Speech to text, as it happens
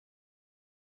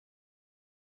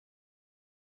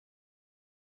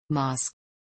Mosque.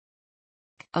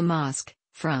 A mosque,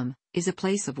 is a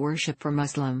place of worship for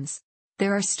Muslims.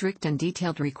 There are strict and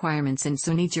detailed requirements in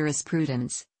Sunni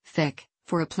jurisprudence, fiqh,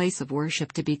 for a place of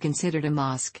worship to be considered a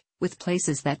mosque, with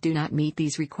places that do not meet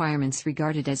these requirements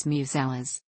regarded as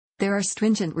musallas. There are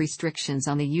stringent restrictions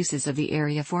on the uses of the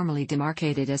area formally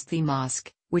demarcated as the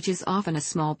mosque, which is often a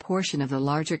small portion of the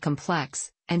larger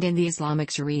complex, and in the Islamic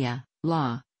Sharia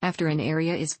law, after an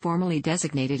area is formally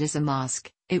designated as a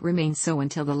mosque, it remains so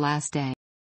until the last day.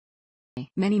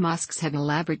 Many mosques have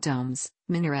elaborate domes,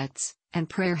 minarets, and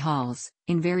prayer halls,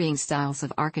 in varying styles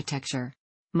of architecture.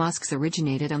 Mosques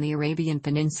originated on the Arabian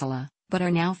Peninsula, but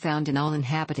are now found in all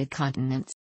inhabited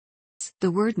continents.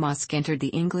 The word mosque entered the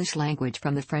English language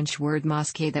from the French word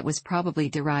mosquée that was probably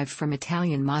derived from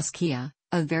Italian moschea,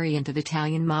 a variant of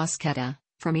Italian moscheta,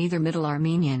 from either Middle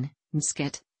Armenian,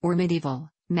 mzkit, or medieval,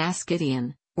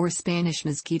 masgídion, or Spanish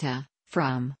mezquita,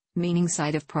 meaning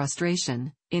site of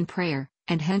prostration, in prayer,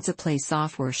 and hence a place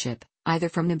of worship, either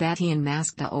from Nabataean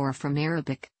masgdhā or from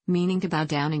Arabic, meaning to bow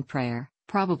down in prayer,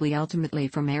 probably ultimately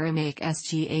from Aramaic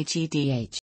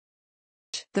sghēdh.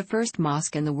 The first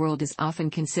mosque in the world is often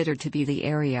considered to be the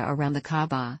area around the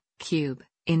Kaaba, cube,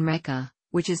 in Mecca,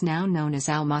 which is now known as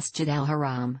al-Masjid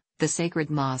al-Haram, the sacred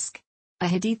mosque. A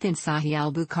hadith in Sahih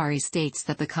al-Bukhari states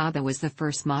that the Kaaba was the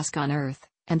first mosque on earth,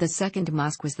 and the second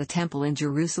mosque was the temple in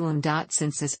Jerusalem.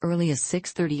 Since as early as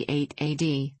 638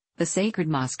 AD, the sacred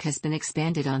mosque has been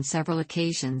expanded on several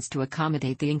occasions to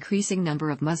accommodate the increasing number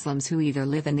of Muslims who either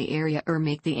live in the area or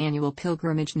make the annual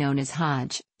pilgrimage known as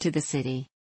Hajj, to the city.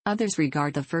 Others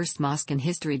regard the first mosque in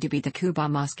history to be the Quba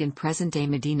Mosque in present-day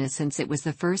Medina, since it was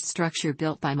the first structure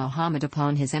built by Muhammad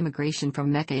upon his emigration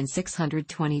from Mecca in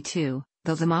 622,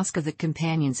 though the Mosque of the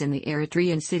Companions in the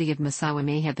Eritrean city of Massawa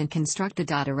may have been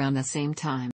constructed around the same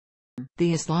time.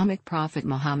 The Islamic prophet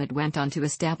Muhammad went on to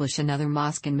establish another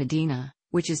mosque in Medina,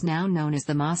 which is now known as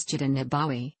the Masjid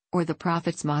an-Nabawi, or the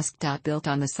Prophet's Mosque. Built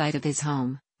on the site of his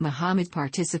home, Muhammad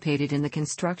participated in the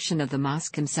construction of the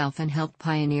mosque himself and helped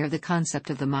pioneer the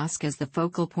concept of the mosque as the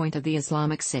focal point of the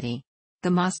Islamic city. The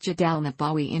Masjid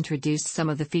al-Nabawi introduced some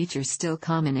of the features still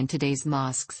common in today's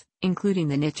mosques, including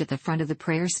the niche at the front of the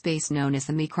prayer space known as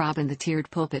the mihrab and the tiered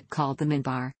pulpit called the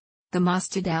minbar. The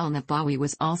Masjid al-Nabawi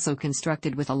was also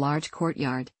constructed with a large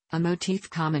courtyard, a motif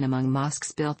common among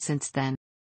mosques built since then.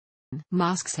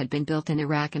 Mosques had been built in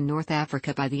Iraq and North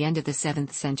Africa by the end of the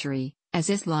 7th century, as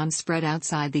Islam spread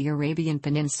outside the Arabian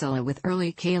Peninsula with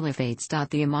early caliphates.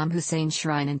 The Imam Hussein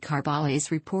Shrine in Karbala is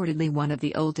reportedly one of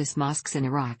the oldest mosques in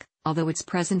Iraq, although its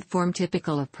present form,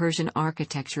 typical of Persian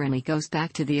architecture, only goes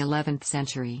back to the 11th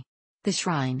century. The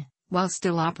shrine, while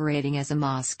still operating as a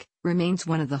mosque, remains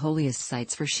one of the holiest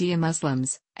sites for Shia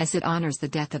Muslims, as it honors the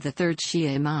death of the third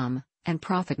Shia Imam, and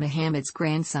Prophet Muhammad's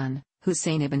grandson,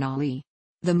 Hussein ibn Ali.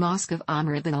 The Mosque of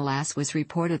Amr ibn al-As was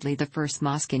reportedly the first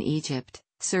mosque in Egypt,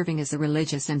 serving as a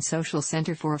religious and social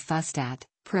center for Fustat,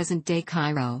 present-day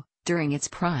Cairo, during its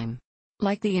prime.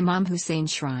 Like the Imam Hussein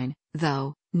Shrine,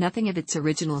 though, nothing of its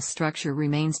original structure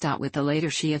remains. With the later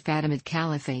Shia Fatimid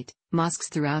Caliphate, mosques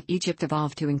throughout Egypt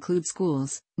evolved to include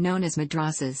schools, known as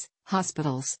madrasas,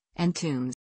 hospitals, and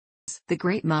tombs. The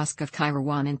Great Mosque of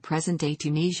Kairouan in present-day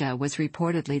Tunisia was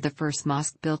reportedly the first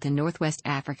mosque built in northwest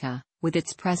Africa, with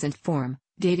its present form,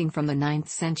 dating from the 9th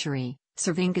century,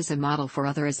 serving as a model for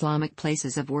other Islamic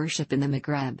places of worship in the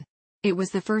Maghreb. It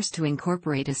was the first to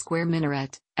incorporate a square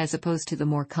minaret, as opposed to the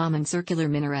more common circular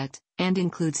minaret, and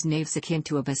includes naves akin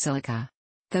to a basilica.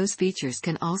 Those features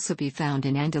can also be found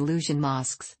in Andalusian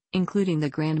mosques, including the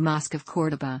Grand Mosque of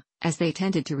Córdoba, as they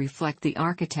tended to reflect the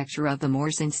architecture of the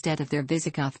Moors instead of their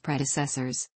Visigoth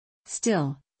predecessors.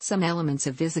 Still, some elements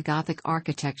of Visigothic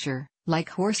architecture, like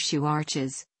horseshoe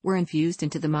arches, were infused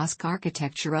into the mosque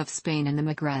architecture of Spain and the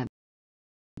Maghreb.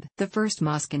 The first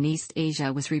mosque in East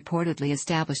Asia was reportedly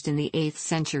established in the 8th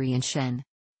century in Shen.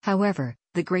 However,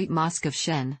 the Great Mosque of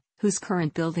Shen, whose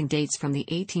current building dates from the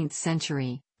 18th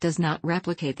century, does not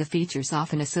replicate the features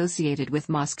often associated with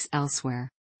mosques elsewhere.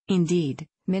 Indeed,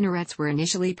 minarets were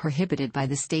initially prohibited by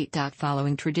the state.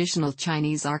 Following traditional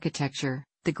Chinese architecture,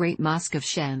 the Great Mosque of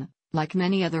Shen, like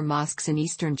many other mosques in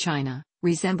eastern China,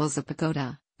 resembles a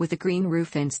pagoda, with a green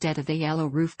roof instead of the yellow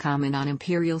roof common on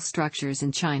imperial structures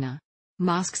in China.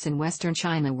 Mosques in western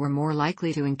China were more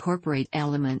likely to incorporate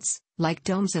elements, like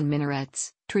domes and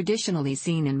minarets, traditionally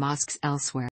seen in mosques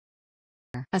elsewhere.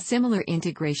 A similar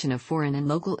integration of foreign and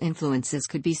local influences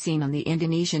could be seen on the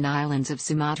Indonesian islands of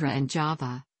Sumatra and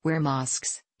Java, where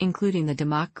mosques, including the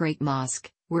Demak Great Mosque,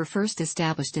 were first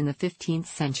established in the 15th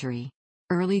century.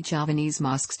 Early Javanese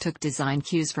mosques took design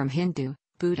cues from Hindu,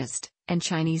 Buddhist, and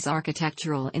Chinese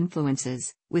architectural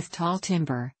influences, with tall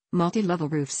timber, multi-level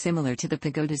roofs similar to the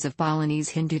pagodas of Balinese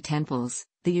Hindu temples.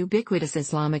 The ubiquitous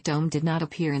Islamic dome did not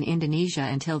appear in Indonesia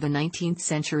until the 19th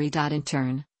century. In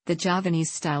turn, the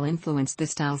Javanese style influenced the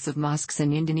styles of mosques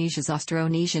in Indonesia's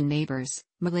Austronesian neighbors,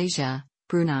 Malaysia,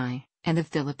 Brunei, and the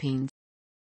Philippines.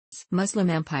 Muslim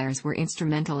empires were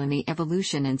instrumental in the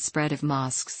evolution and spread of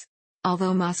mosques.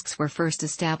 Although mosques were first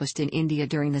established in India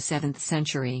during the 7th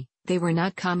century, they were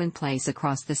not commonplace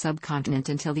across the subcontinent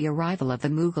until the arrival of the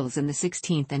Mughals in the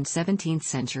 16th and 17th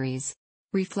centuries.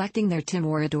 Reflecting their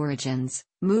Timurid origins,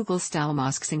 Mughal-style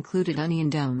mosques included onion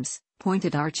domes,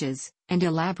 pointed arches, and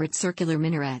elaborate circular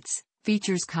minarets,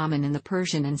 features common in the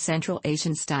Persian and Central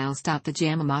Asian styles. The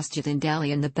Jama Masjid in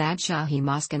Delhi and the Badshahi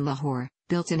Mosque in Lahore,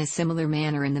 built in a similar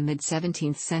manner in the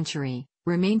mid-17th century,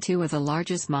 remain two of the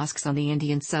largest mosques on the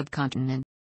Indian subcontinent.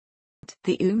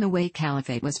 The Umayyad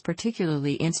Caliphate was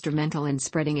particularly instrumental in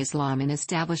spreading Islam and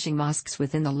establishing mosques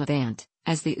within the Levant,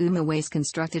 as the Umayyads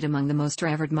constructed among the most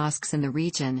revered mosques in the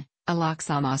region,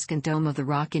 Al-Aqsa Mosque and Dome of the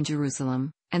Rock in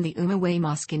Jerusalem, and the Umayyad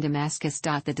Mosque in Damascus.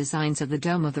 The designs of the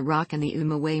Dome of the Rock and the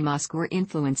Umayyad Mosque were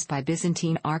influenced by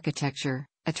Byzantine architecture,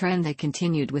 a trend that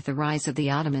continued with the rise of the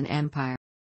Ottoman Empire.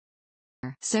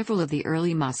 Several of the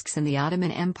early mosques in the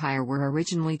Ottoman Empire were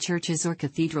originally churches or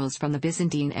cathedrals from the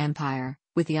Byzantine Empire,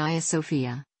 with the Hagia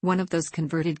Sophia, one of those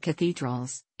converted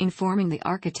cathedrals, informing the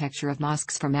architecture of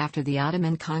mosques from after the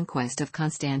Ottoman conquest of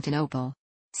Constantinople.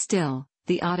 Still,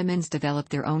 the Ottomans developed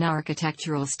their own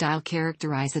architectural style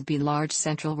characterized by large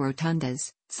central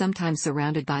rotundas, sometimes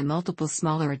surrounded by multiple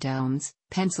smaller domes,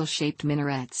 pencil-shaped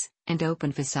minarets, and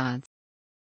open facades.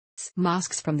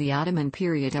 Mosques from the Ottoman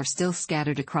period are still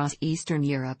scattered across Eastern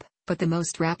Europe, but the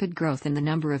most rapid growth in the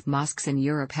number of mosques in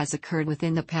Europe has occurred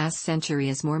within the past century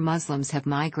as more Muslims have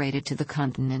migrated to the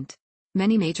continent.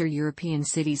 Many major European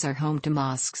cities are home to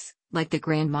mosques, like the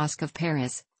Grand Mosque of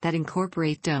Paris, that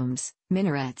incorporate domes,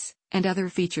 minarets, and other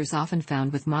features often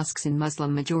found with mosques in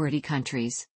Muslim-majority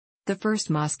countries. The first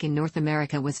mosque in North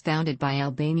America was founded by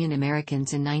Albanian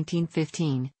Americans in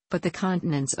 1915, but the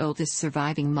continent's oldest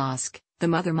surviving mosque, the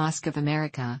Mother Mosque of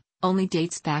America, only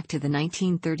dates back to the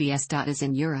 1930s. As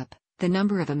in Europe, the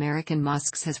number of American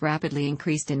mosques has rapidly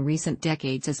increased in recent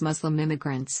decades as Muslim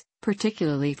immigrants,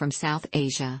 particularly from South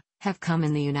Asia, have come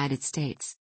in the United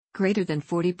States. Greater than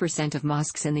 40% of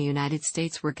mosques in the United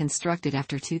States were constructed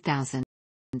after 2000.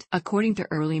 According to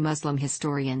early Muslim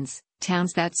historians,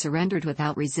 towns that surrendered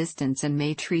without resistance and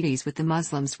made treaties with the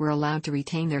Muslims were allowed to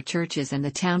retain their churches, and the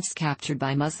towns captured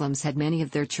by Muslims had many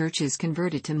of their churches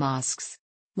converted to mosques.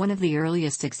 One of the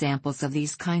earliest examples of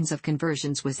these kinds of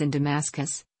conversions was in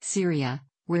Damascus, Syria,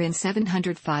 where in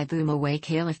 705 Umayyad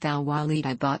Caliph al-Walid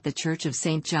I bought the Church of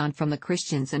St. John from the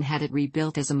Christians and had it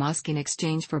rebuilt as a mosque in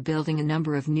exchange for building a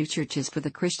number of new churches for the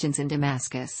Christians in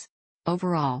Damascus.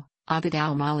 Overall, Abd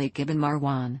al-Malik ibn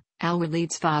Marwan,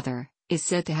 al-Walid's father, is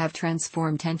said to have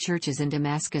transformed 10 churches in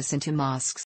Damascus into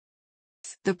mosques.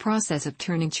 The process of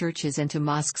turning churches into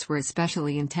mosques were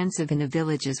especially intensive in the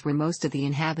villages where most of the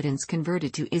inhabitants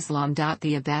converted to Islam.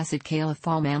 The Abbasid Caliph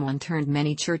al-Mamun turned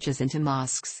many churches into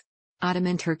mosques.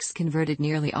 Ottoman Turks converted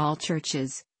nearly all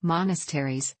churches,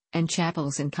 monasteries, and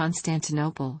chapels in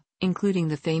Constantinople, including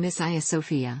the famous Hagia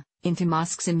Sophia, into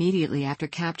mosques immediately after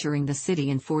capturing the city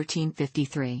in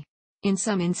 1453. In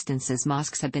some instances,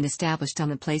 mosques have been established on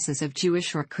the places of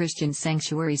Jewish or Christian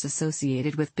sanctuaries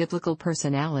associated with biblical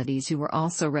personalities who were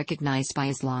also recognized by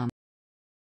Islam.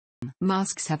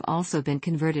 Mosques have also been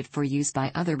converted for use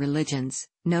by other religions,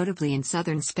 notably in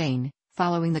southern Spain,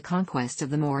 following the conquest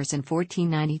of the Moors in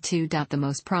 1492. The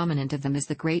most prominent of them is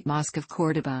the Great Mosque of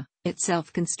Córdoba,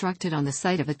 itself constructed on the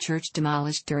site of a church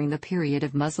demolished during the period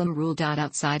of Muslim rule.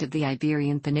 Outside of the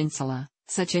Iberian Peninsula,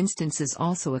 such instances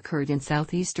also occurred in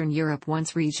southeastern Europe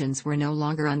once regions were no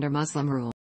longer under Muslim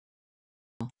rule.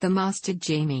 The Masjid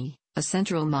Jami, a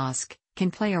central mosque, can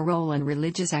play a role in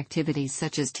religious activities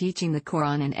such as teaching the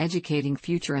Quran and educating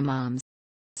future imams.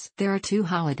 There are two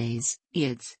holidays,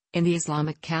 Eids, in the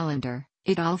Islamic calendar,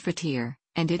 Eid al-Fitr,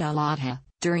 and Eid al-Adha,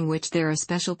 during which there are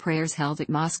special prayers held at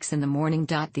mosques in the morning.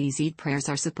 These Eid prayers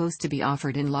are supposed to be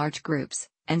offered in large groups,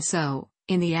 and so,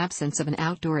 in the absence of an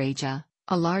outdoor Eidgah,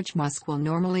 a large mosque will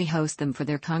normally host them for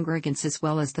their congregants as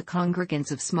well as the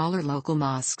congregants of smaller local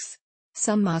mosques.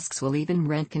 Some mosques will even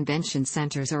rent convention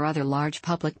centers or other large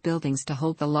public buildings to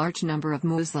hold the large number of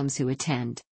Muslims who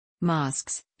attend.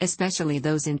 Mosques, especially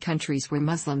those in countries where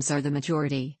Muslims are the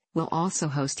majority, will also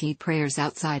host Eid prayers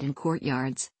outside in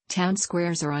courtyards, town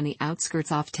squares or on the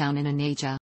outskirts of town in an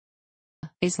Eidgah.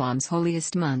 Islam's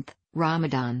holiest month,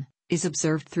 Ramadan, is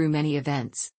observed through many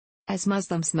events. As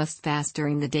Muslims must fast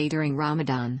during the day during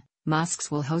Ramadan, mosques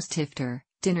will host iftar,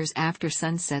 dinners after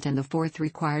sunset, and the fourth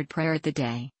required prayer at the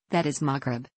day, that is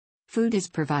Maghrib. Food is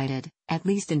provided, at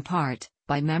least in part,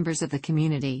 by members of the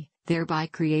community, thereby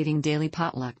creating daily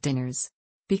potluck dinners.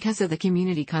 Because of the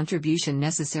community contribution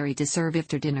necessary to serve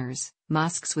iftar dinners,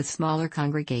 mosques with smaller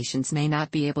congregations may not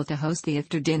be able to host the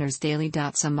iftar dinners daily.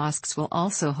 Some mosques will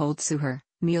also hold suhoor,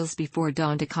 meals before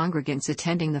dawn, to congregants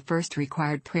attending the first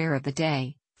required prayer of the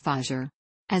day, Fajr.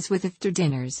 As with iftar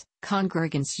dinners,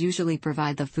 congregants usually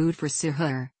provide the food for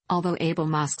suhoor, although able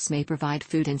mosques may provide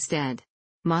food instead.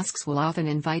 Mosques will often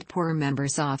invite poorer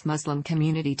members of Muslim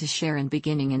community to share in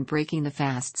beginning and breaking the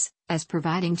fasts, as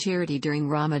providing charity during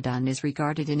Ramadan is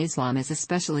regarded in Islam as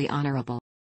especially honorable.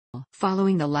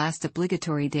 Following the last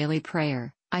obligatory daily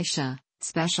prayer, Isha,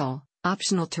 special,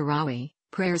 optional Tarawih,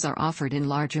 prayers are offered in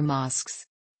larger mosques.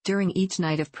 During each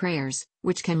night of prayers,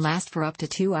 which can last for up to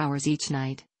 2 hours each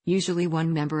night, usually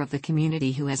one member of the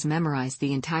community who has memorized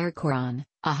the entire Quran,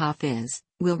 a Hafiz,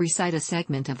 will recite a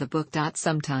segment of the book.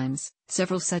 Sometimes,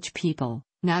 several such people,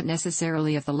 not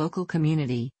necessarily of the local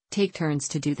community, take turns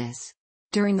to do this.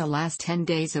 During the last 10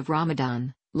 days of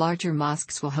Ramadan, larger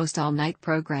mosques will host all-night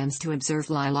programs to observe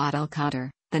Laylat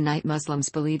al-Qadr, the night Muslims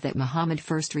believe that Muhammad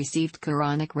first received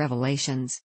Quranic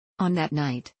revelations. On that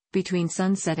night, between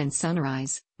sunset and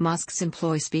sunrise, mosques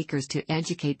employ speakers to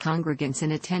educate congregants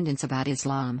in attendance about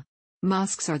Islam.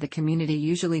 Mosques or the community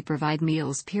usually provide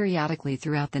meals periodically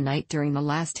throughout the night during the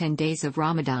last 10 days of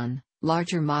Ramadan.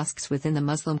 Larger mosques within the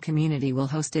Muslim community will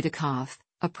host itikaf,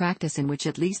 a practice in which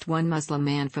at least one Muslim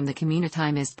man from the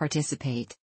community must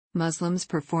participate. Muslims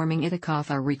performing itikaf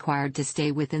are required to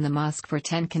stay within the mosque for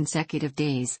 10 consecutive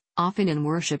days, often in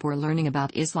worship or learning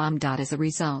about Islam. As a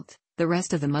result, the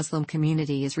rest of the Muslim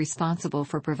community is responsible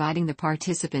for providing the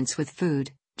participants with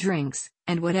food, drinks,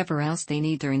 and whatever else they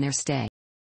need during their stay.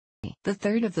 The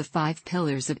third of the 5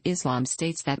 pillars of Islam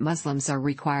states that Muslims are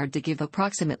required to give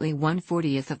approximately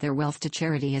 1/40th of their wealth to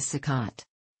charity as zakat.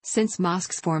 Since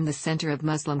mosques form the center of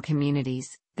Muslim communities,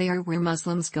 they are where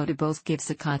Muslims go to both give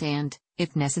zakat and,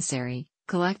 if necessary,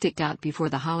 collect it. Before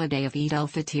the holiday of Eid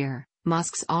al-Fitr,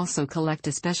 mosques also collect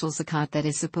a special zakat that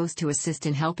is supposed to assist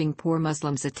in helping poor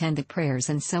Muslims attend the prayers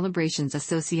and celebrations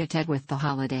associated with the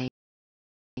holiday.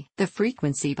 The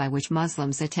frequency by which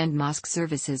Muslims attend mosque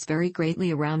services vary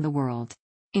greatly around the world.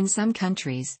 In some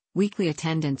countries, weekly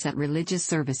attendance at religious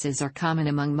services are common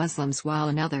among Muslims, while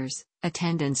in others,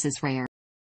 attendance is rare.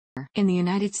 In the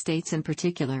United States in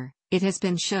particular, it has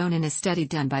been shown in a study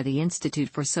done by the Institute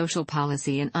for Social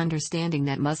Policy and Understanding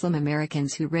that Muslim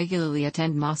Americans who regularly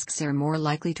attend mosques are more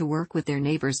likely to work with their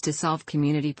neighbors to solve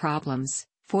community problems,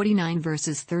 49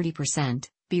 versus 30%,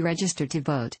 be registered to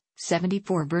vote,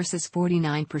 74 versus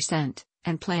 49%,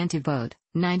 and plan to vote,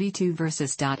 92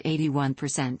 versus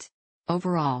 81%.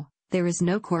 Overall, there is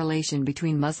no correlation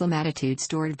between Muslim attitudes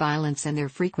toward violence and their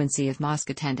frequency of mosque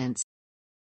attendance.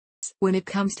 When it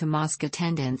comes to mosque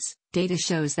attendance, data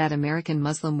shows that American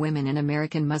Muslim women and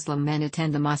American Muslim men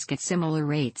attend the mosque at similar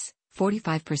rates,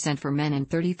 45% for men and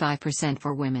 35%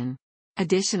 for women.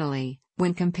 Additionally,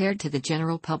 when compared to the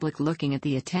general public looking at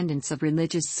the attendance of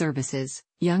religious services,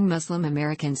 young Muslim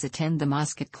Americans attend the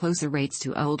mosque at closer rates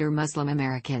to older Muslim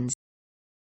Americans.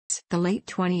 The late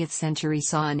 20th century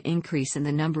saw an increase in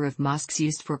the number of mosques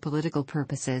used for political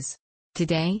purposes.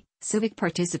 Today, civic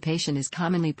participation is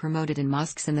commonly promoted in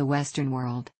mosques in the Western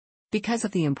world. Because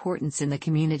of the importance in the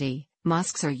community,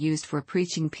 mosques are used for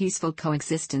preaching peaceful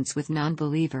coexistence with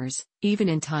non-believers, even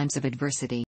in times of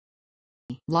adversity.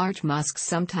 Large mosques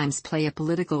sometimes play a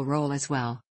political role as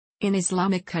well. In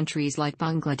Islamic countries like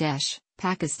Bangladesh,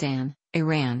 Pakistan,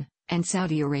 Iran, and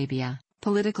Saudi Arabia,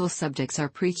 political subjects are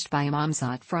preached by imams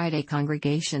at Friday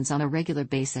congregations on a regular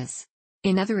basis.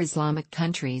 In other Islamic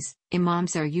countries,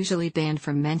 imams are usually banned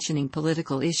from mentioning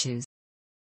political issues.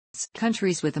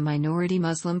 Countries with a minority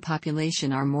Muslim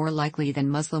population are more likely than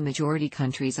Muslim-majority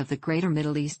countries of the Greater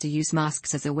Middle East to use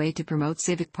mosques as a way to promote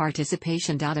civic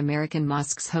participation. American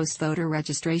mosques host voter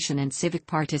registration and civic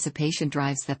participation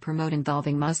drives that promote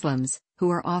involving Muslims, who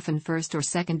are often first or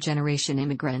second-generation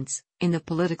immigrants, in the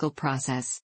political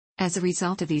process. As a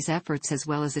result of these efforts, as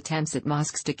well as attempts at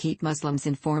mosques to keep Muslims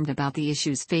informed about the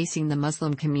issues facing the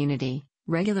Muslim community,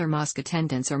 regular mosque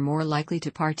attendants are more likely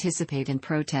to participate in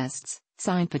protests,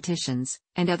 sign petitions,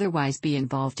 and otherwise be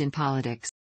involved in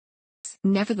politics.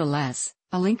 Nevertheless,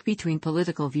 a link between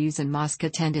political views and mosque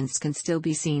attendance can still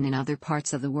be seen in other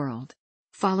parts of the world.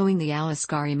 Following the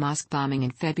Al-Askari mosque bombing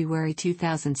in February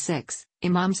 2006,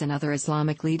 imams and other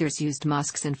Islamic leaders used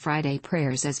mosques and Friday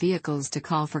prayers as vehicles to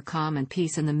call for calm and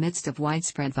peace in the midst of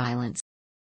widespread violence.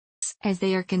 As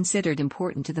they are considered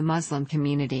important to the Muslim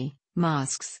community,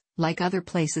 mosques, like other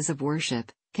places of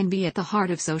worship, can be at the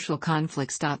heart of social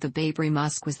conflicts. The Babri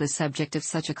Mosque was the subject of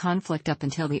such a conflict up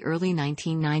until the early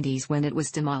 1990s when it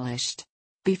was demolished.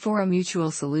 Before a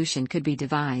mutual solution could be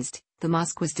devised, the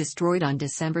mosque was destroyed on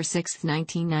December 6,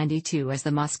 1992, as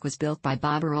the mosque was built by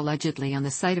Babur allegedly on the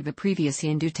site of a previous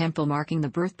Hindu temple marking the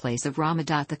birthplace of Rama.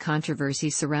 The controversy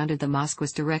surrounded the mosque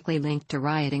was directly linked to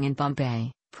rioting in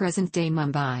Bombay, present-day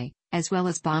Mumbai, as well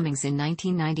as bombings in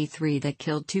 1993 that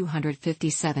killed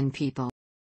 257 people.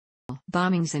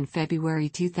 Bombings in February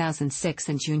 2006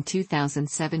 and June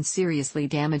 2007 seriously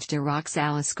damaged Iraq's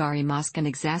Al-Askari Mosque and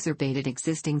exacerbated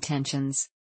existing tensions.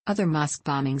 Other mosque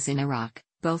bombings in Iraq,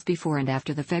 both before and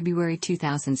after the February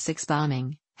 2006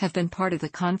 bombing, have been part of the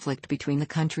conflict between the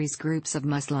country's groups of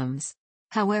Muslims.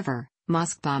 However,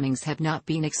 mosque bombings have not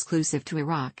been exclusive to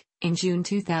Iraq. In June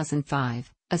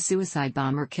 2005, a suicide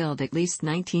bomber killed at least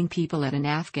 19 people at an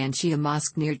Afghan Shia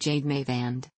mosque near Jade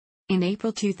Mavand. In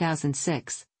April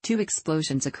 2006, 2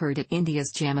 explosions occurred at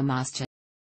India's Jama Masjid.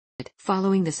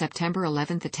 Following the September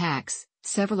 11 attacks,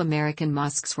 several American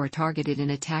mosques were targeted in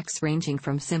attacks ranging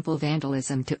from simple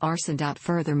vandalism to arson.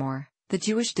 Furthermore, the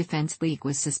Jewish Defense League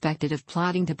was suspected of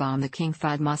plotting to bomb the King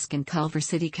Fahd Mosque in Culver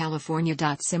City, California.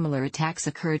 Similar attacks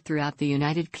occurred throughout the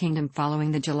United Kingdom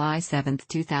following the July 7,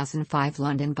 2005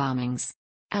 London bombings.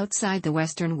 Outside the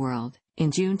Western world,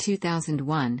 in June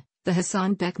 2001, the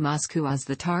Hassan Bek Mosque was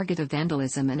the target of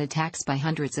vandalism and attacks by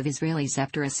hundreds of Israelis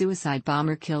after a suicide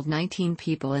bomber killed 19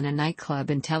 people in a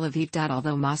nightclub in Tel Aviv.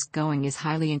 Although mosque-going is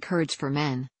highly encouraged for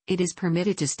men, it is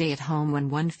permitted to stay at home when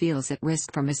one feels at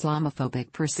risk from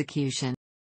Islamophobic persecution.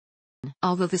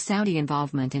 Although the Saudi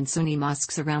involvement in Sunni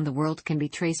mosques around the world can be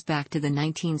traced back to the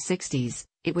 1960s,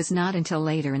 it was not until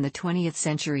later in the 20th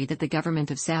century that the government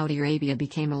of Saudi Arabia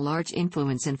became a large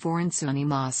influence in foreign Sunni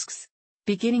mosques.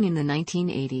 Beginning in the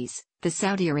 1980s, the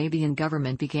Saudi Arabian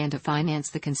government began to finance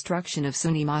the construction of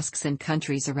Sunni mosques in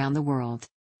countries around the world.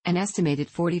 An estimated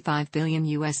 $45 billion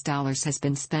has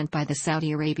been spent by the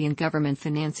Saudi Arabian government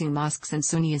financing mosques and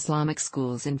Sunni Islamic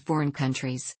schools in foreign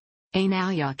countries. Ain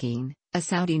al-Yaqeen, a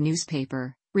Saudi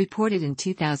newspaper, reported in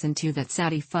 2002 that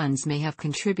Saudi funds may have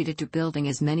contributed to building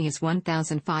as many as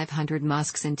 1,500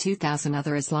 mosques and 2,000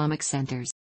 other Islamic centers.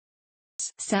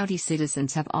 Saudi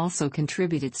citizens have also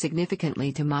contributed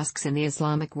significantly to mosques in the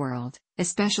Islamic world,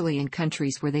 especially in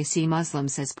countries where they see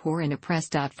Muslims as poor and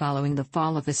oppressed. Following the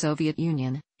fall of the Soviet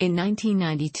Union, in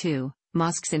 1992,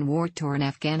 mosques in war-torn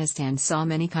Afghanistan saw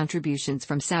many contributions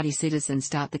from Saudi citizens.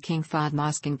 The King Fahd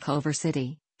Mosque in Culver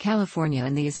City, California,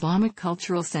 and the Islamic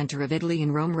Cultural Center of Italy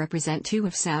in Rome represent 2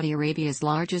 of Saudi Arabia's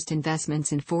largest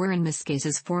investments in foreign mosques.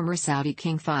 As former Saudi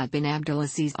King Fahd bin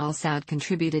Abdulaziz Al Saud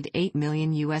contributed $8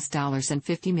 million and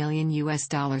 $50 million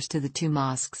to the 2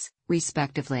 mosques,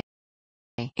 respectively.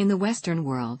 In the Western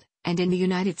world, and in the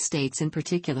United States in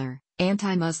particular,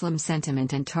 anti-Muslim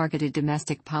sentiment and targeted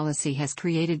domestic policy has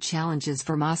created challenges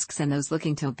for mosques and those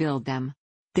looking to build them.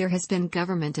 There has been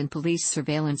government and police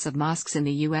surveillance of mosques in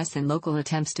the U.S. and local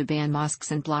attempts to ban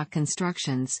mosques and block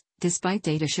constructions, despite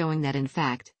data showing that in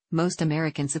fact, most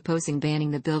Americans opposing banning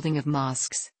the building of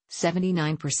mosques,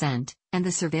 79%, and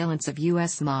the surveillance of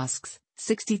U.S. mosques,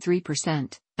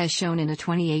 63%, as shown in a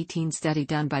 2018 study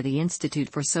done by the Institute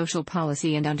for Social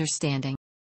Policy and Understanding.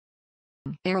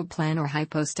 Arab plan or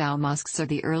hypostyle mosques are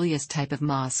the earliest type of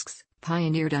mosques,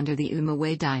 pioneered under the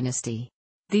Umayyad dynasty.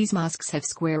 These mosques have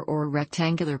square or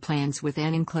rectangular plans with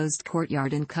an enclosed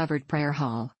courtyard and covered prayer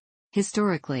hall.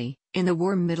 Historically, in the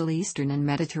warm Middle Eastern and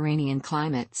Mediterranean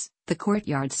climates, the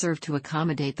courtyard served to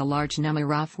accommodate the large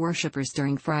number of worshippers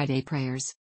during Friday prayers.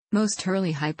 Most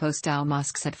early hypostyle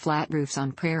mosques had flat roofs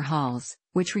on prayer halls,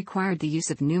 which required the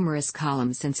use of numerous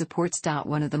columns and supports.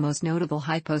 One of the most notable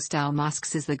hypostyle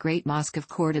mosques is the Great Mosque of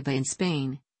Córdoba in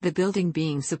Spain, the building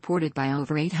being supported by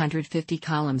over 850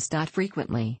 columns.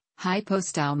 Frequently,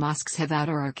 hypostyle mosques have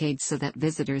outer arcades so that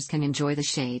visitors can enjoy the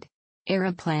shade.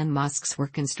 Arab plan mosques were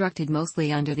constructed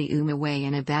mostly under the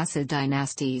Umayyad and Abbasid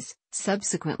dynasties.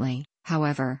 Subsequently,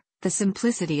 however, the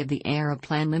simplicity of the Arab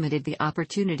plan limited the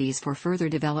opportunities for further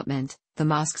development, the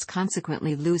mosques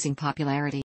consequently losing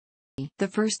popularity. The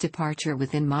first departure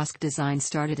within mosque design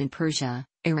started in Persia,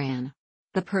 Iran.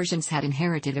 The Persians had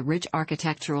inherited a rich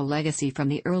architectural legacy from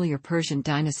the earlier Persian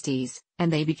dynasties,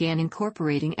 and they began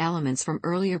incorporating elements from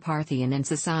earlier Parthian and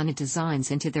Sassanid designs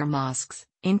into their mosques,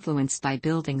 influenced by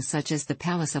buildings such as the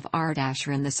Palace of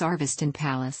Ardashir and the Sarvastan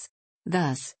Palace.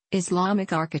 Thus,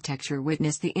 Islamic architecture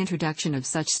witnessed the introduction of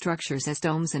such structures as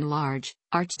domes and large,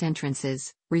 arched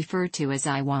entrances, referred to as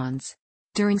iwans.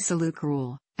 During Seljuk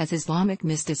rule, as Islamic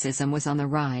mysticism was on the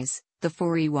rise, the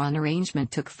 4-iwan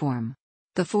arrangement took form.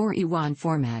 The 4-iwan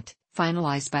format,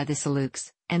 finalized by the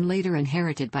Seljuks, and later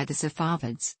inherited by the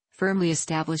Safavids, firmly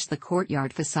established the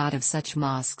courtyard facade of such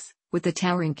mosques, with the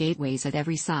towering gateways at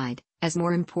every side, as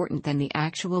more important than the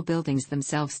actual buildings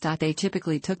themselves. They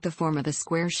typically took the form of a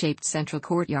square-shaped central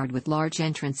courtyard with large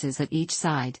entrances at each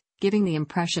side, giving the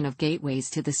impression of gateways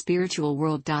to the spiritual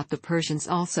world. The Persians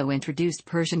also introduced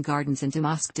Persian gardens into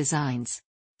mosque designs.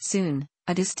 Soon,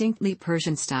 a distinctly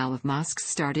Persian style of mosques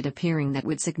started appearing that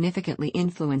would significantly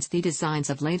influence the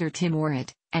designs of later Timurid,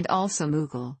 and also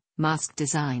Mughal, mosque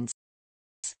designs.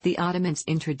 The Ottomans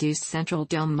introduced central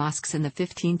dome mosques in the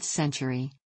 15th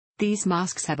century. These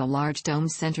mosques have a large dome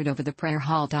centered over the prayer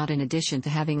hall. In addition to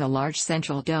having a large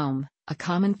central dome, a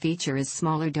common feature is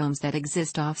smaller domes that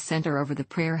exist off-center over the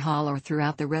prayer hall or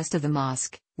throughout the rest of the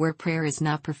mosque, where prayer is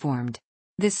not performed.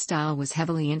 This style was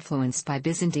heavily influenced by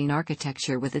Byzantine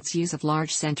architecture with its use of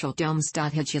large central domes.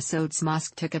 Hajj Yasod's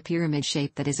mosque took a pyramid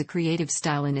shape that is a creative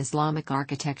style in Islamic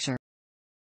architecture.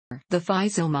 The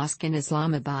Faisal Mosque in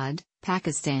Islamabad,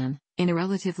 Pakistan, in a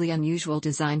relatively unusual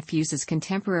design, fuses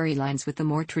contemporary lines with the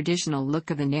more traditional look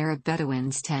of an Arab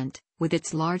Bedouin's tent, with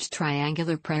its large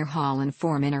triangular prayer hall and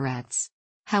 4 minarets.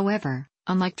 However,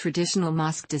 unlike traditional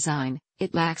mosque design,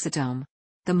 it lacks a dome.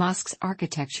 The mosque's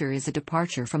architecture is a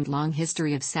departure from the long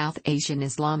history of South Asian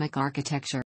Islamic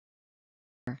architecture.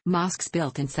 Mosques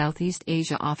built in Southeast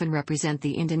Asia often represent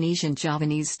the Indonesian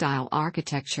Javanese-style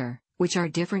architecture, which are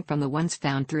different from the ones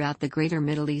found throughout the Greater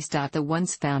Middle East. The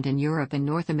ones found in Europe and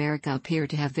North America appear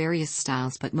to have various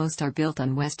styles, but most are built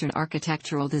on Western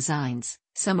architectural designs.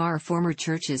 Some are former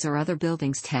churches or other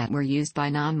buildings that were used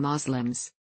by non-Muslims.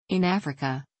 In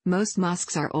Africa, most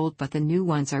mosques are old, but the new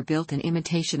ones are built in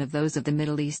imitation of those of the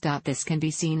Middle East. This can be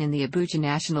seen in the Abuja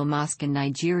National Mosque in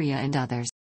Nigeria and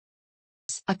others.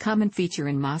 A common feature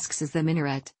in mosques is the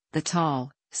minaret, the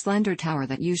tall, slender tower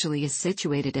that usually is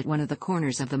situated at one of the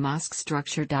corners of the mosque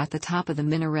structure. The top of the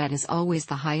minaret is always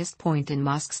the highest point in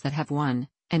mosques that have one,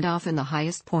 and often the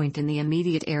highest point in the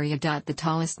immediate area. The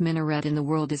tallest minaret in the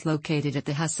world is located at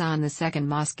the Hassan II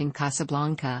Mosque in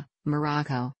Casablanca,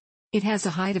 Morocco. It has a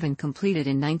height of and completed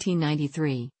in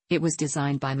 1993. It was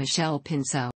designed by Michel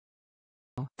Pinceau.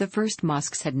 The first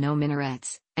mosques had no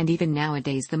minarets, and even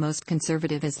nowadays the most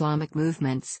conservative Islamic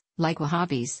movements, like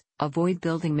Wahhabis, avoid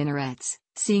building minarets,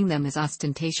 seeing them as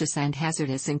ostentatious and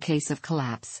hazardous in case of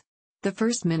collapse. The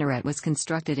first minaret was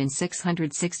constructed in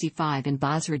 665 in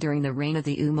Basra during the reign of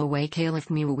the Umayyad Caliph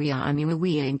Muawiyah.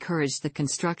 Muawiyah encouraged the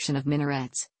construction of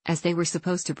minarets, as they were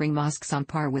supposed to bring mosques on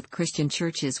par with Christian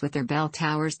churches with their bell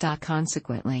towers.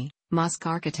 Consequently, mosque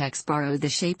architects borrowed the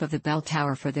shape of the bell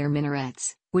tower for their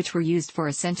minarets, which were used for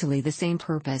essentially the same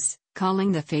purpose,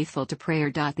 calling the faithful to prayer.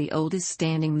 The oldest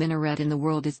standing minaret in the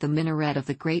world is the minaret of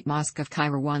the Great Mosque of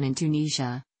Kairouan in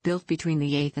Tunisia, built between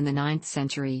the 8th and the 9th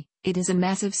century. It is a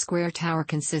massive square tower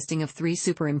consisting of 3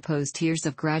 superimposed tiers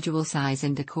of gradual size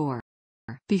and decor.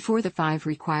 Before the 5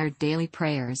 required daily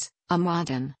prayers, a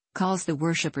muaddin calls the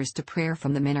worshippers to prayer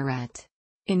from the minaret.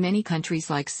 In many countries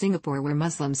like Singapore, where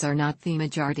Muslims are not the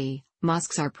majority,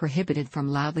 mosques are prohibited from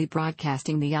loudly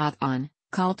broadcasting the adhan,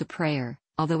 call to prayer,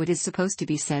 although it is supposed to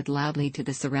be said loudly to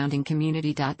the surrounding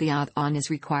community. The adhan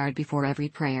is required before every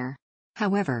prayer.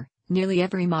 However, nearly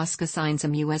every mosque assigns a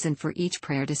muezzin for each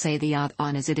prayer to say the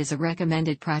adhan, as it is a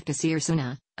recommended practice or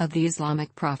sunnah of the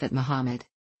Islamic prophet Muhammad.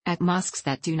 At mosques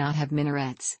that do not have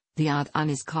minarets, the adhan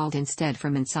is called instead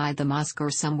from inside the mosque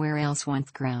or somewhere else once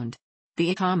ground.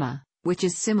 The iqama, which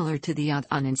is similar to the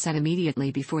adhan and said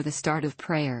immediately before the start of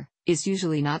prayer, is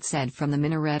usually not said from the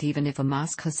minaret even if a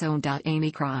mosque has a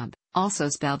mihrab, also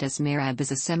spelled as mihrab,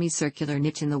 is a semicircular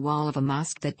niche in the wall of a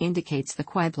mosque that indicates the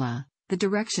qibla, the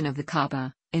direction of the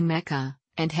Kaaba, in Mecca,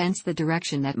 and hence the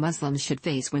direction that Muslims should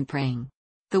face when praying.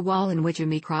 The wall in which a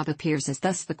mihrab appears is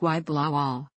thus the qibla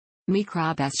wall.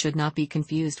 Mihrab should not be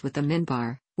confused with the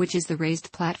minbar, which is the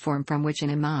raised platform from which an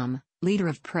imam, leader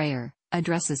of prayer,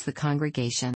 addresses the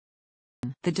congregation.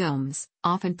 The domes,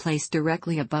 often placed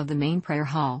directly above the main prayer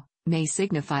hall, may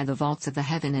signify the vaults of the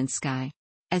heaven and sky.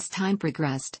 As time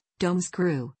progressed, domes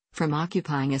grew, from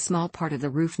occupying a small part of the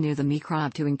roof near the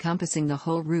mihrab to encompassing the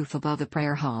whole roof above the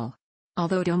prayer hall.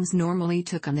 Although domes normally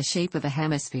took on the shape of a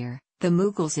hemisphere, the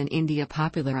Mughals in India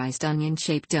popularized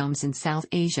onion-shaped domes in South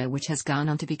Asia, which has gone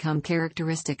on to become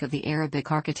characteristic of the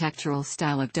Arabic architectural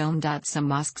style of dome. Some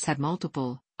mosques have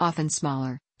multiple, often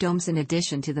smaller, domes in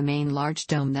addition to the main large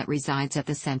dome that resides at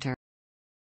the center.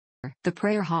 The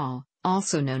prayer hall,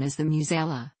 also known as the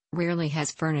musalla, rarely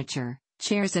has furniture.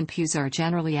 Chairs and pews are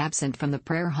generally absent from the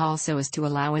prayer hall so as to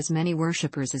allow as many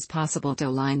worshippers as possible to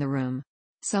line the room.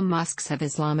 Some mosques have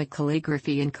Islamic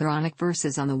calligraphy and Quranic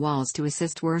verses on the walls to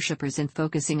assist worshippers in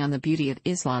focusing on the beauty of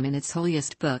Islam in its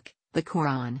holiest book, the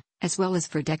Quran, as well as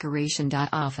for decoration.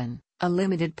 Often, A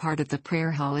limited part of the prayer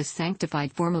hall is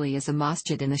sanctified formally as a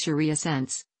masjid in the Sharia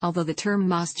sense, although the term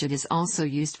masjid is also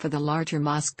used for the larger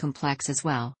mosque complex as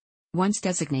well. Once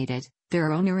designated, there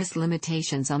are onerous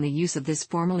limitations on the use of this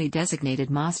formally designated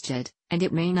masjid, and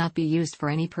it may not be used for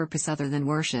any purpose other than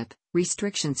worship.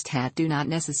 Restrictions do not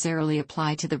necessarily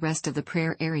apply to the rest of the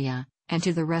prayer area, and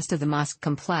to the rest of the mosque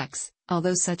complex,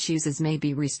 although such uses may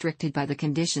be restricted by the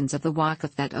conditions of the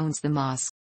waqf that owns the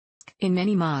mosque. In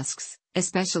many mosques,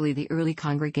 especially the early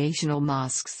congregational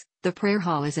mosques, the prayer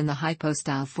hall is in the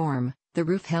hypostyle form, the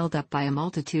roof held up by a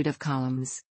multitude of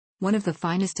columns. One of the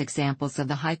finest examples of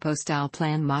the hypostyle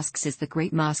plan mosques is the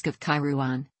Great Mosque of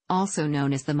Kairouan, also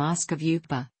known as the Mosque of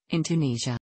Yuqba, in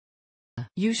Tunisia.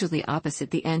 Usually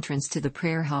opposite the entrance to the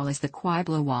prayer hall is the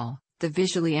Qibla wall, the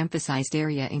visually emphasized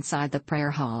area inside the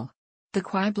prayer hall. The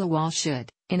Qibla wall should,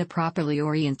 in a properly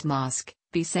oriented mosque,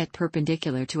 be set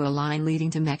perpendicular to a line leading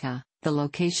to Mecca, the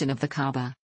location of the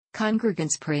Kaaba.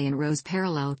 Congregants pray in rows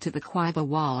parallel to the Qibla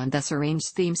wall and thus arrange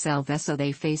themselves so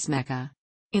they face Mecca.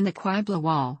 In the Qibla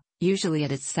wall, usually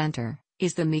at its center,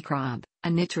 is the mihrab, a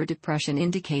nitra depression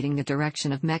indicating the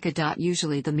direction of Mecca.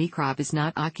 Usually the mihrab is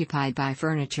not occupied by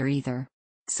furniture either.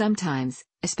 Sometimes,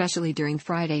 especially during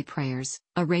Friday prayers,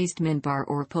 a raised minbar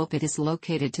or pulpit is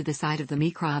located to the side of the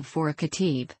mihrab for a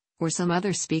khatib, or some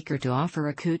other speaker to offer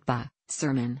a khutbah,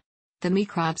 sermon. The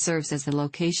mihrab serves as the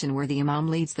location where the imam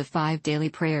leads the 5 daily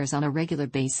prayers on a regular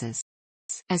basis.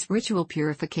 As ritual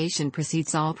purification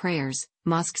precedes all prayers,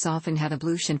 mosques often have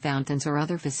ablution fountains or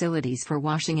other facilities for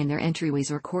washing in their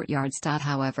entryways or courtyards.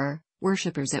 However,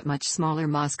 worshippers at much smaller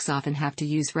mosques often have to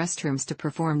use restrooms to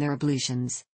perform their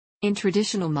ablutions. In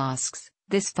traditional mosques,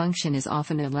 this function is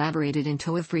often elaborated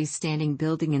into a freestanding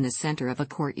building in the center of a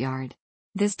courtyard.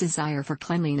 This desire for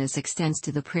cleanliness extends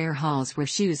to the prayer halls where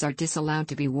shoes are disallowed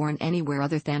to be worn anywhere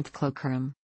other than the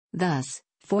cloakroom. Thus,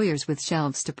 foyers with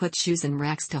shelves to put shoes and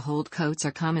racks to hold coats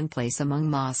are commonplace among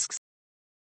mosques.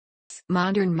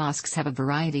 Modern mosques have a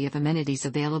variety of amenities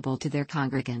available to their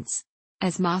congregants.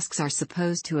 As mosques are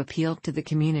supposed to appeal to the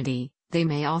community, they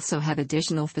may also have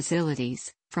additional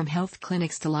facilities, from health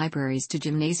clinics to libraries to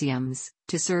gymnasiums,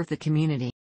 to serve the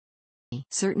community.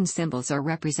 Certain symbols are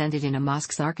represented in a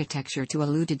mosque's architecture to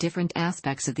allude to different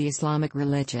aspects of the Islamic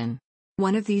religion.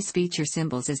 One of these feature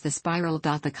symbols is the spiral.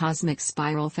 The cosmic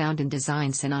spiral found in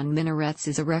designs and on minarets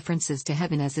is a reference to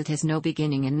heaven as it has no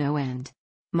beginning and no end.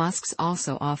 Mosques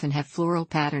also often have floral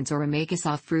patterns or images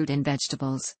of fruit and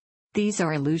vegetables. These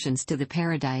are allusions to the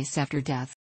paradise after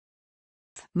death.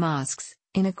 Mosques,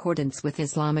 in accordance with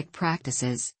Islamic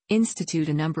practices, institute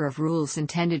a number of rules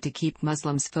intended to keep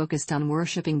Muslims focused on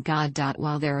worshipping God.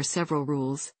 While there are several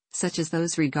rules, such as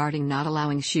those regarding not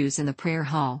allowing shoes in the prayer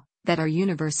hall, that are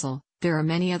universal, there are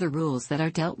many other rules that are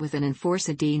dealt with and enforced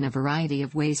in a variety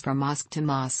of ways from mosque to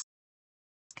mosque.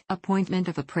 Appointment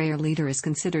of a prayer leader is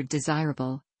considered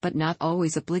desirable, but not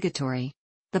always obligatory.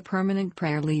 The permanent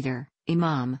prayer leader,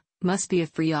 imam, must be a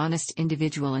free, honest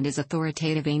individual and is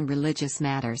authoritative in religious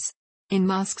matters. In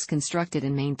mosques constructed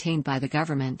and maintained by the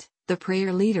government, the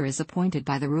prayer leader is appointed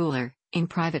by the ruler. In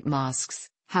private mosques,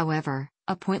 however,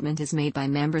 appointment is made by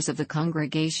members of the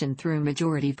congregation through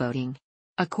majority voting.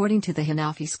 According to the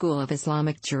Hanafi school of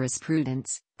Islamic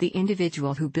jurisprudence, the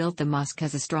individual who built the mosque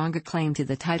has a stronger claim to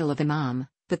the title of imam,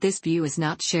 but this view is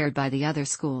not shared by the other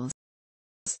schools.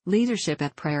 Leadership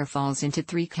at prayer falls into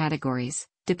 3 categories,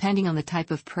 depending on the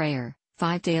type of prayer: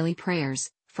 5 daily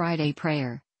prayers, Friday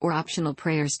prayer, or optional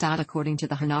prayers. According to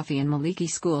the Hanafi and Maliki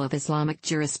school of Islamic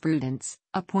jurisprudence,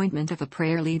 appointment of a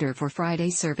prayer leader for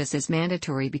Friday service is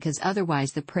mandatory because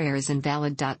otherwise the prayer is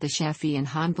invalid. The Shafi'i and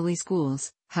Hanbali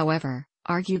schools, however,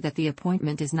 argue that the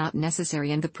appointment is not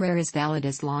necessary and the prayer is valid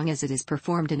as long as it is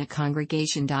performed in a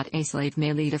congregation. A slave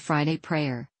may lead a Friday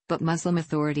prayer, but Muslim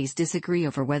authorities disagree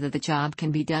over whether the job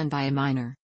can be done by a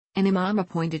minor. An imam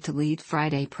appointed to lead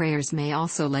Friday prayers may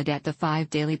also lead at the 5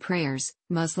 daily prayers.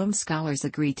 Muslim scholars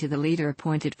agree the leader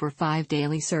appointed for 5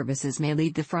 daily services may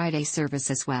lead the Friday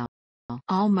service as well.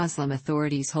 All Muslim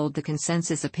authorities hold the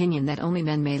consensus opinion that only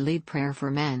men may lead prayer for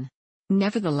men.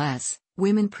 Nevertheless,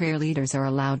 women prayer leaders are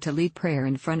allowed to lead prayer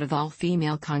in front of all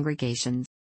female congregations.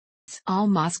 All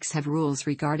mosques have rules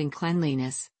regarding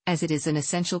cleanliness, as it is an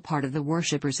essential part of the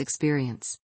worshipper's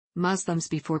experience. Muslims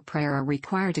before prayer are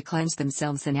required to cleanse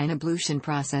themselves in an ablution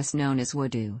process known as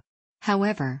wudu.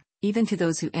 However, even to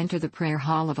those who enter the prayer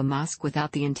hall of a mosque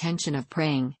without the intention of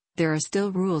praying, there are still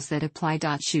rules that apply.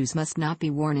 Shoes must not be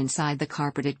worn inside the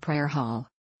carpeted prayer hall.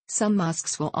 Some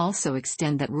mosques will also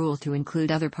extend that rule to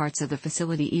include other parts of the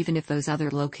facility even if those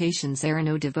other locations are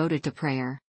no devoted to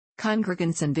prayer.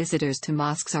 Congregants and visitors to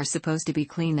mosques are supposed to be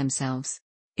clean themselves.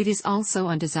 It is also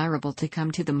undesirable to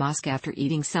come to the mosque after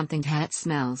eating something that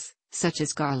smells, such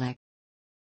as garlic.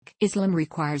 Islam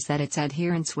requires that its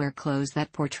adherents wear clothes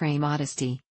that portray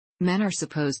modesty. Men are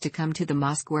supposed to come to the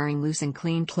mosque wearing loose and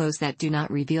clean clothes that do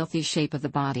not reveal the shape of the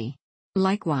body.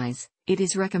 Likewise, it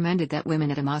is recommended that women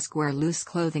at a mosque wear loose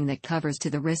clothing that covers to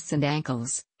the wrists and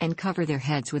ankles, and cover their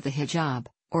heads with a hijab,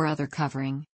 or other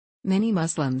covering. Many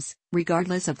Muslims,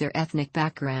 regardless of their ethnic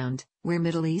background, wear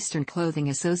Middle Eastern clothing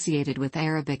associated with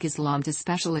Arabic Islam to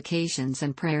special occasions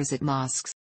and prayers at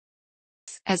mosques.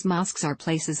 As mosques are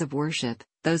places of worship,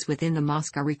 those within the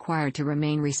mosque are required to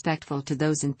remain respectful to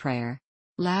those in prayer.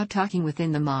 Loud talking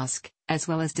within the mosque, as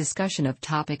well as discussion of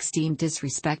topics deemed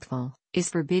disrespectful, is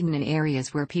forbidden in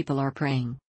areas where people are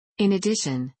praying. In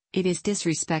addition, it is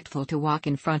disrespectful to walk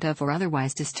in front of or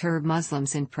otherwise disturb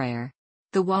Muslims in prayer.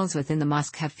 The walls within the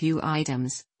mosque have few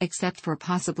items, except for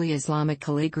possibly Islamic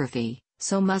calligraphy,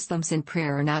 so Muslims in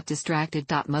prayer are not distracted.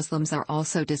 Muslims are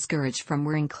also discouraged from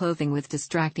wearing clothing with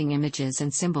distracting images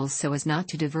and symbols so as not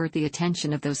to divert the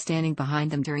attention of those standing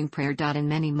behind them during prayer. In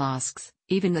many mosques,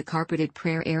 even the carpeted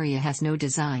prayer area has no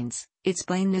designs, its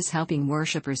plainness helping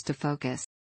worshippers to focus.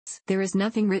 There is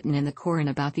nothing written in the Quran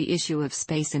about the issue of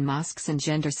space in mosques and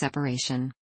gender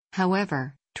separation.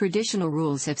 However, traditional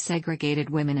rules have segregated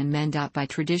women and men. By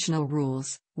traditional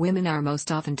rules, women are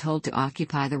most often told to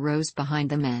occupy the rows behind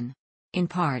the men. In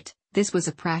part, this was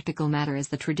a practical matter as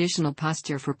the traditional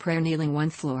posture for prayer, kneeling one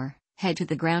floor, head to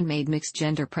the ground, made mixed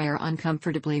gender prayer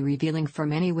uncomfortably revealing for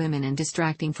many women and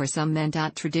distracting for some men.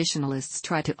 Traditionalists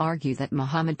try to argue that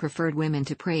Muhammad preferred women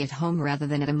to pray at home rather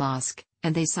than at a mosque,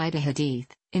 and they cite a hadith,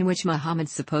 in which Muhammad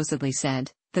supposedly said,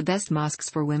 "The best mosques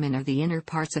for women are the inner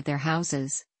parts of their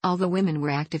houses." Although women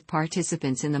were active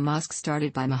participants in the mosque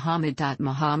started by Muhammad.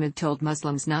 Muhammad told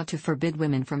Muslims not to forbid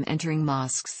women from entering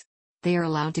mosques. They are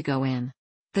allowed to go in.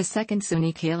 The second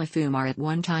Sunni Caliph Umar at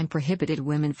one time prohibited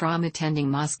women from attending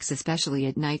mosques, especially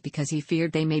at night, because he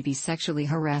feared they may be sexually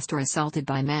harassed or assaulted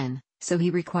by men, so he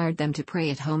required them to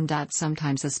pray at home.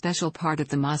 Sometimes a special part of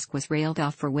the mosque was railed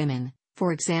off for women.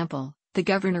 For example, the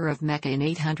governor of Mecca in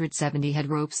 870 had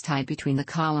ropes tied between the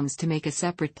columns to make a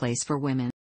separate place for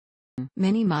women.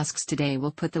 Many mosques today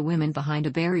will put the women behind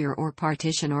a barrier or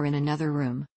partition or in another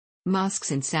room. Mosques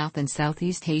in South and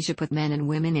Southeast Asia put men and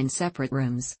women in separate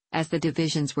rooms, as the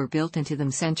divisions were built into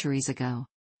them centuries ago.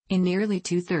 In nearly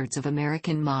two-thirds of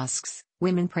American mosques,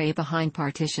 women pray behind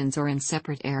partitions or in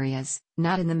separate areas,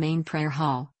 not in the main prayer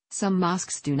hall. Some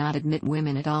mosques do not admit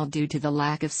women at all due to the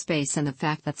lack of space and the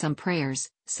fact that some prayers,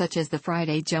 such as the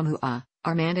Friday Jumu'ah,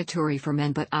 are mandatory for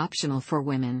men but optional for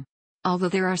women. Although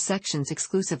there are sections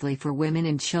exclusively for women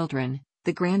and children,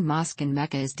 the Grand Mosque in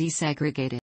Mecca is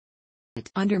desegregated.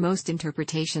 Under most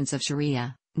interpretations of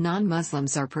Sharia,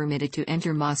 non-Muslims are permitted to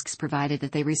enter mosques provided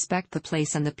that they respect the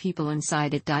place and the people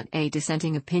inside it. A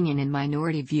dissenting opinion and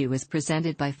minority view is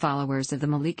presented by followers of the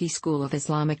Maliki school of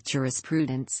Islamic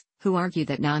jurisprudence, who argue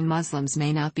that non-Muslims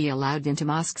may not be allowed into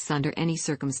mosques under any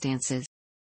circumstances.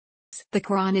 The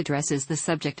Quran addresses the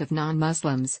subject of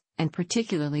non-Muslims, and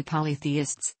particularly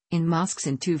polytheists, in mosques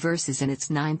in 2 verses in its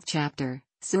 9th chapter.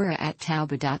 Surah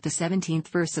At-Tawbah. The 17th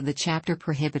verse of the chapter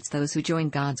prohibits those who join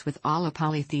gods with Allah,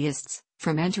 polytheists,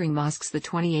 from entering mosques. The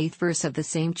 28th verse of the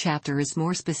same chapter is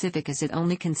more specific as it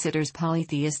only considers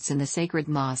polytheists in the sacred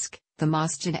mosque, the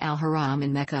Masjid al-Haram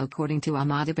in Mecca. According to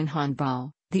Ahmad ibn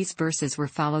Hanbal, these verses were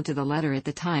followed to the letter at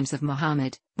the times of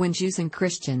Muhammad, when Jews and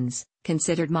Christians,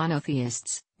 considered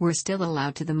monotheists, were still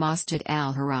allowed to the Masjid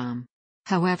al-Haram.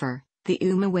 However, the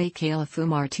Umayyad Caliph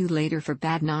Umar II later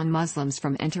forbade non-Muslims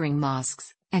from entering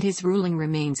mosques, and his ruling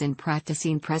remains in practice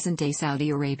in present-day Saudi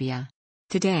Arabia.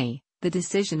 Today, the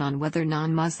decision on whether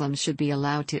non-Muslims should be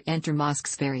allowed to enter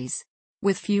mosques varies.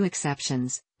 With few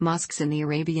exceptions, mosques in the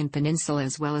Arabian Peninsula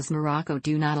as well as Morocco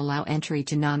do not allow entry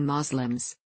to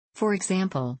non-Muslims. For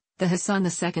example, the Hassan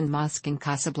II Mosque in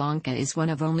Casablanca is one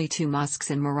of only 2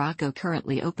 mosques in Morocco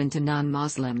currently open to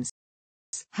non-Muslims.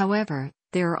 However,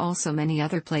 there are also many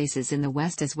other places in the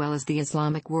West as well as the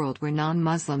Islamic world where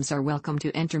non-Muslims are welcome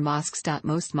to enter mosques.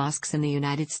 Most mosques in the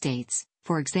United States,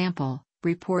 for example,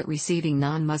 report receiving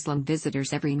non-Muslim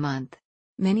visitors every month.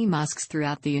 Many mosques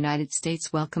throughout the United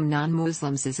States welcome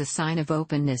non-Muslims as a sign of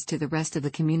openness to the rest of the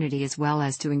community as well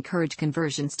as to encourage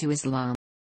conversions to Islam.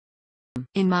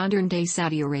 In modern-day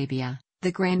Saudi Arabia,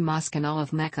 the Grand Mosque and all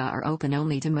of Mecca are open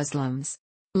only to Muslims.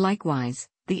 Likewise,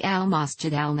 the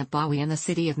Al-Masjid al-Nabawi and the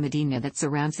city of Medina that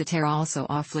surrounds it are also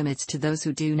off-limits to those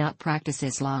who do not practice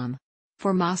Islam.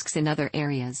 For mosques in other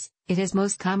areas, it has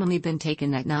most commonly been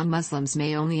taken that non-Muslims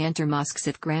may only enter mosques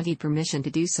if granted permission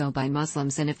to do so by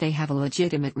Muslims and if they have a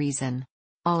legitimate reason.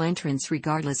 All entrants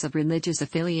regardless of religious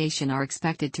affiliation are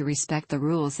expected to respect the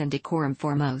rules and decorum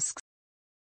for mosques.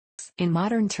 In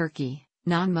modern Turkey,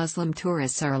 non-Muslim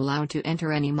tourists are allowed to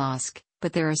enter any mosque,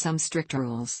 but there are some strict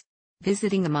rules.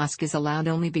 Visiting a mosque is allowed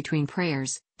only between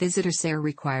prayers. Visitors are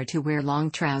required to wear long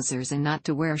trousers and not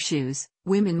to wear shoes.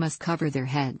 Women must cover their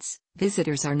heads.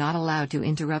 Visitors are not allowed to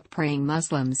interrupt praying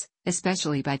Muslims,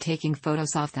 especially by taking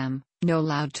photos of them. No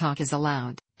loud talk is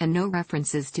allowed, and no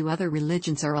references to other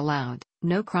religions are allowed.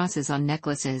 No crosses on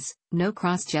necklaces, no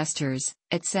cross gestures,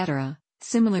 etc.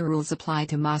 Similar rules apply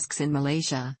to mosques in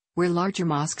Malaysia, where larger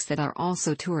mosques that are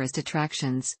also tourist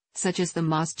attractions, such as the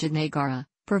Masjid Negara,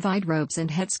 provide robes and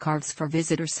headscarves for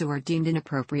visitors who are deemed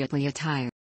inappropriately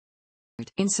attired.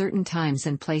 In certain times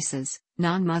and places,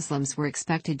 non-Muslims were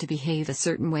expected to behave a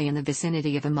certain way in the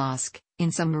vicinity of a mosque.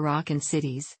 In some Moroccan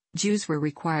cities, Jews were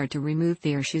required to remove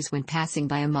their shoes when passing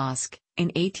by a mosque. In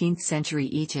 18th century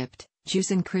Egypt,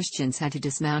 Jews and Christians had to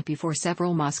dismount before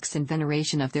several mosques in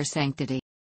veneration of their sanctity.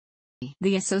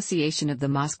 The association of the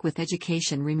mosque with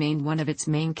education remained one of its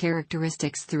main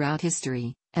characteristics throughout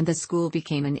history, and the school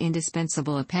became an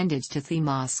indispensable appendage to the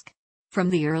mosque. From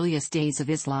the earliest days of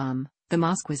Islam, the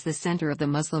mosque was the center of the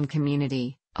Muslim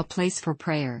community, a place for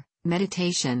prayer,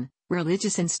 meditation,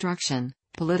 religious instruction,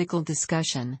 political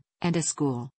discussion, and a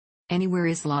school. Anywhere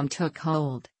Islam took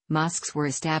hold, mosques were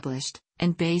established,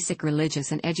 and basic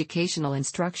religious and educational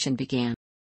instruction began.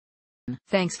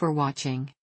 Thanks for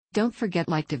watching. Don't forget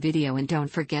to like the video and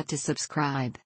don't forget to subscribe.